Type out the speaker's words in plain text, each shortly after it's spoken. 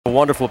A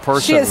wonderful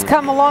person. She has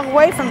come a long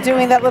way from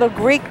doing that little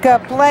Greek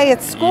play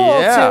at school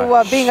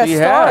to being a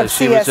star of CSI.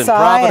 She was in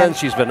Providence.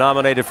 She's been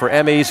nominated for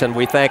Emmys, and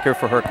we thank her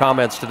for her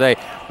comments today.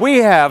 We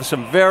have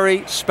some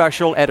very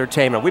special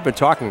entertainment. We've been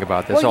talking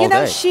about this all day.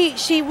 Well, you know,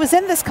 she was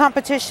in this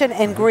competition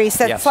in Greece.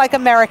 It's like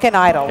American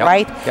Idol,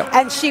 right? Yep.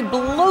 And she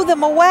blew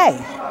them away.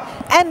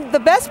 And the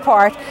best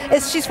part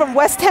is she's from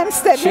West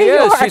Hempstead, New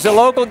York. She's a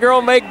local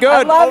girl made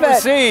good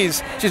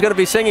overseas. It. She's going to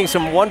be singing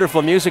some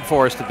wonderful music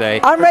for us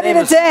today. I'm ready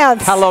to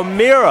dance.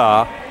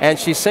 Kalomoira, and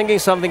she's singing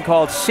something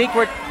called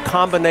Secret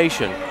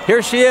Combination.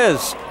 Here she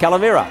is,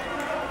 Kalomoira.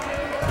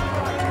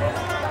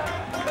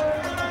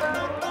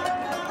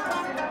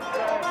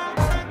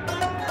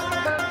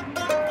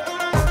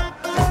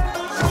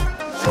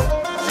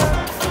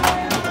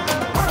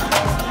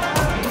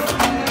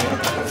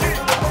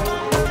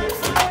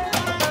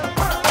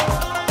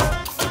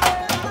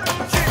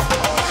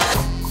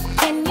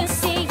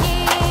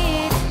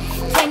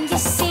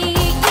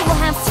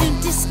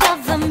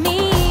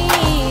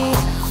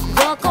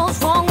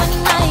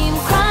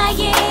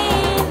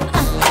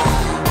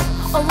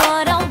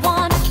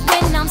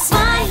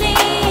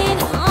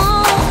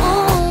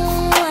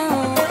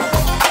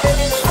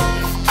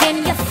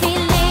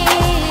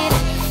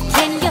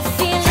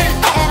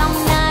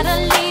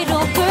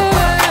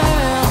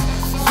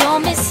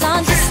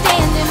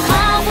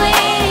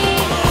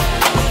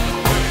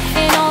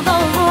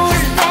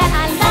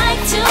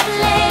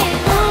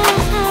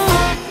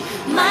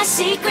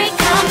 Secret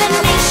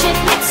combination,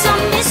 it's a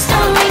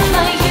mystery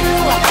for you.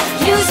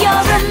 Use your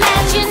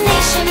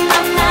imagination,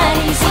 I'm not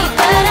easy,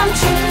 but I'm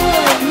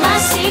true. My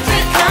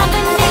secret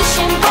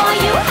combination, boy,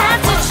 you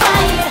have to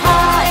try it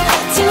hard.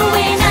 To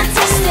win a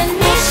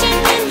destination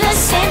in the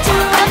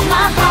center of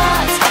my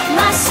heart.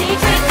 My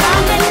secret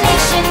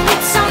combination,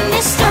 it's a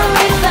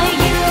mystery for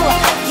you.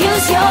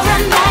 Use your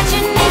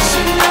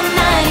imagination, I'm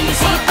not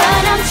easy,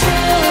 but I'm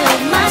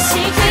true. My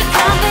secret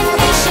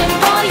combination,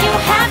 boy, you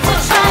have to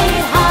try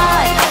it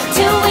hard.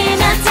 To win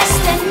a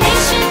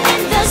destination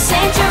in the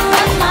center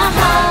of my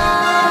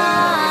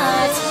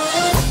heart.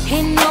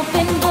 An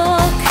open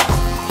book,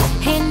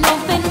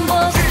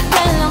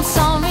 well I'm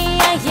sorry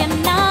I am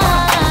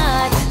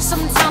not.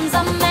 Sometimes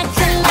I'm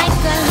acting like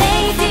a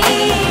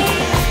lady,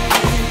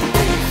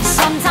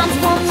 sometimes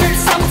woman,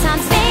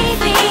 sometimes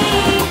baby.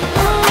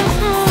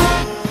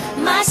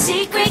 My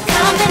secret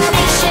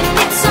combination,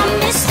 it's a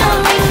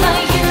mystery for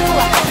you.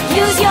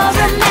 Use your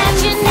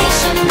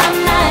imagination, I'm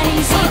not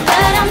easy,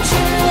 but I'm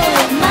true.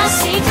 My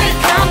secret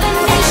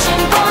combination,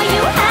 boy,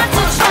 you have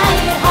to try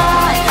it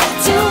hard.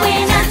 To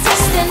win a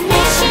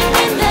destination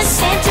in the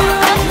center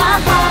of my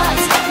heart.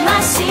 My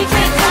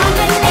secret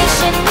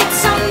combination,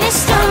 it's a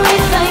mystery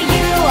for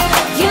you.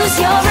 Use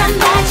your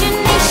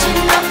imagination,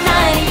 I'm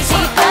not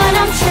easy, but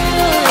I'm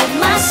true.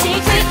 My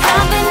secret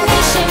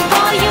combination,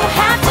 boy, you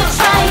have to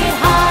try it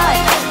hard.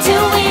 To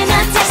win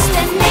a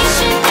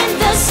destination in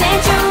the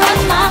center of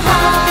my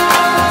heart.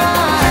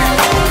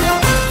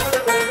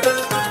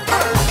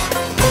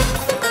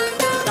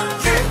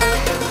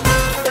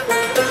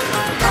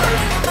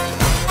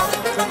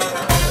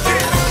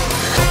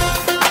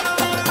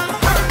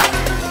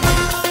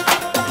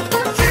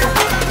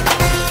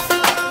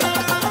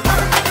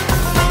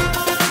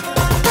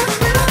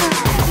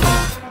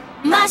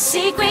 My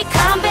secret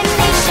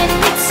combination,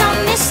 it's a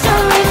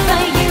mystery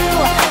for you.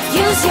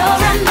 Use your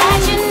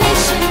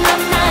imagination,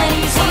 I'm not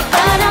easy,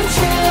 but I'm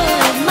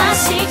true. My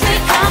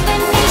secret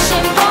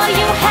combination, boy,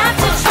 you have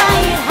to try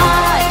it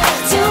hard.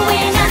 To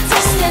win a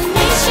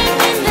destination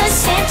in the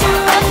center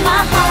of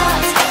my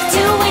heart.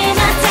 To win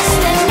a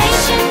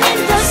destination in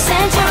the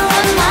center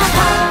of my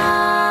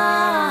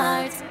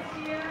heart.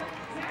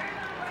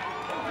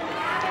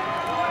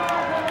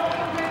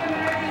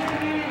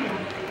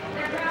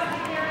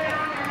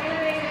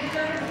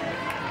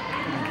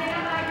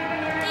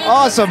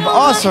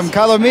 Awesome,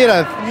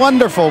 Kalomoira.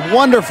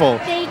 Wonderful.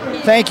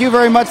 Thank you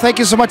very much. Thank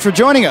you so much for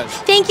joining us.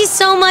 Thank you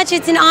so much.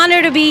 It's an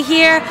honor to be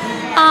here.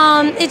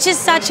 It's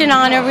just such an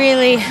honor,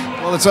 really.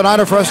 Well, it's an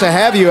honor for us to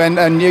have you,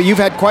 and you've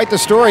had quite the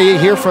story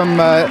here from,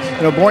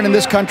 born in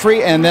this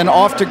country and then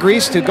off to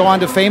Greece to go on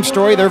to Fame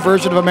Story, their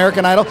version of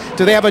American Idol.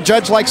 Do they have a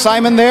judge like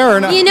Simon there or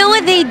not? You know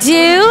what they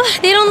do?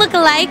 They don't look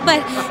alike,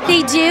 but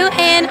they do,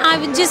 and I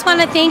would just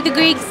want to thank the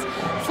Greeks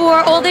for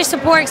all their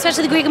support,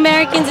 especially the Greek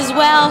Americans as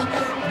well,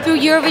 through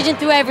Eurovision,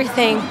 through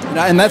everything.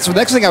 And that's the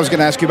next thing I was going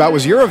to ask you about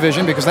was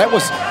Eurovision, because that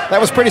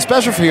was pretty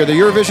special for you, the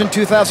Eurovision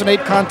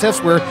 2008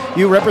 contest where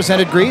you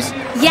represented Greece.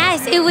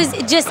 Yes, it was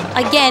just,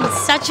 again,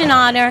 such an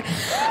honor.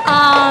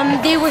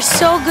 They were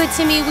so good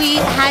to me. We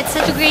had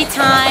such a great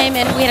time,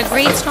 and we had a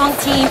great, strong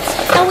team.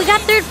 And we got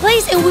third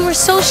place, and we were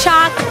so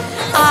shocked.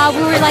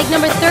 We were like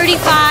number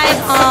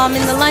 35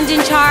 in the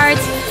London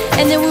charts,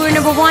 and then we were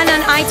number 1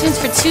 on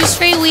iTunes for 2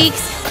 straight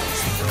weeks.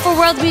 for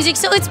world music.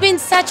 So it's been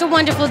such a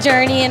wonderful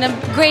journey and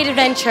a great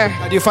adventure.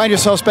 Do you find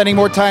yourself spending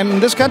more time in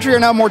this country or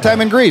now more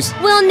time in Greece?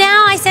 Well,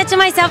 now I said to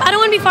myself, I don't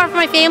want to be far from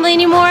my family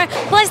anymore.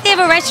 Plus, they have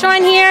a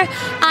restaurant here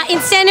in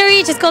Center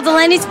Reach. It's called the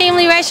Lenny's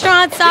Family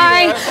Restaurant.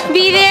 Sorry,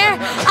 be there.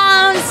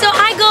 So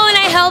I go and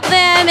I help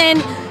them, and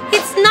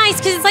it's nice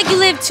because it's like you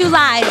live two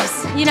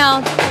lives, you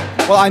know.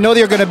 Well, I know that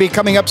you're going to be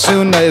coming up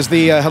soon is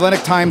the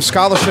Hellenic Times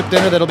Scholarship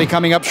Dinner that'll be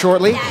coming up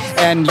shortly,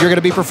 and you're going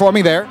to be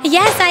performing there.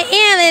 Yes, I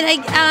am,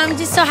 and I'm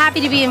just so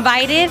happy to be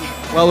invited.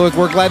 Well,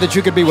 we're glad that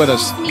you could be with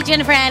us. Meet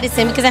Jennifer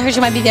Aniston because I heard she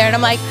might be there, and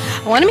I'm like,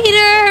 I want to meet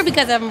her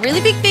because I'm a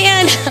really big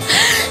fan.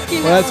 You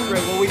know? Well, that's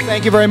great. Well, we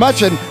thank you very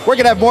much, and we're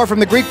going to have more from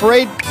the Greek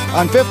Parade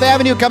on Fifth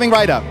Avenue coming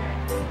right up.